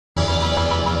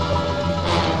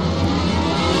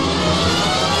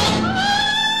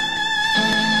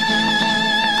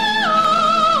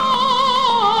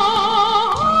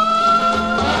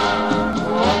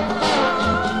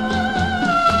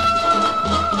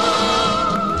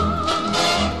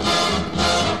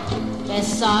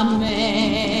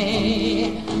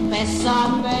Besame,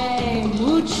 besame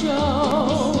mucho.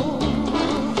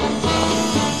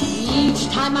 Each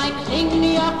time I cling to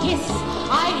your kiss,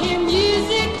 I hear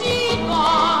music divine.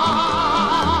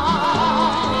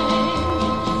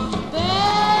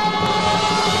 Besame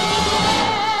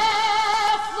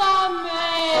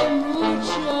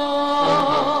mucho.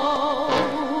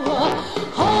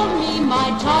 Hold me, my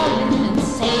darling, and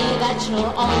say that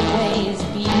you'll always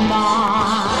be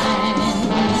mine.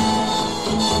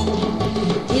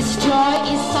 This joy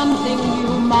is something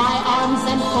new, my arms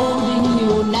enfolding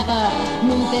you. Never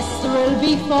knew this thrill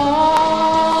before.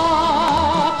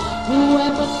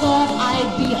 Whoever thought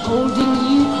I'd be holding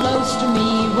you close to me,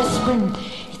 whispering,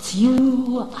 it's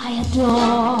you I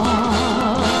adore.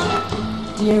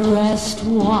 Dearest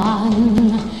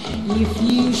one, if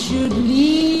you should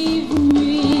leave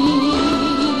me,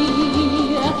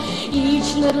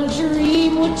 each little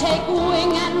dream would take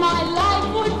wing and my life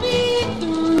would be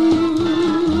through.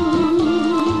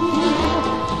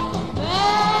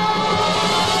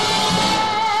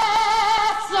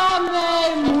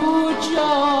 Besame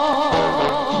mucho.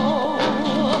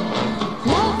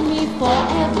 Love me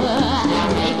forever and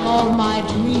make all my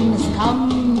dreams come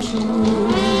true.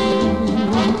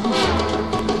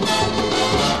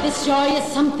 This joy is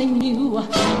something new,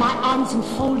 my arms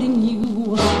enfolding you.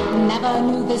 Never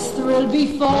knew this thrill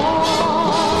before.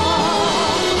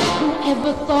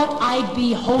 Whoever thought I'd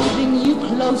be holding you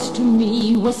close to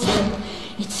me, whispering,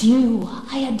 it's you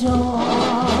I adore.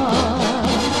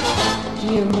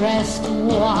 Dearest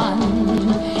one,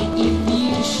 if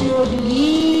you should leave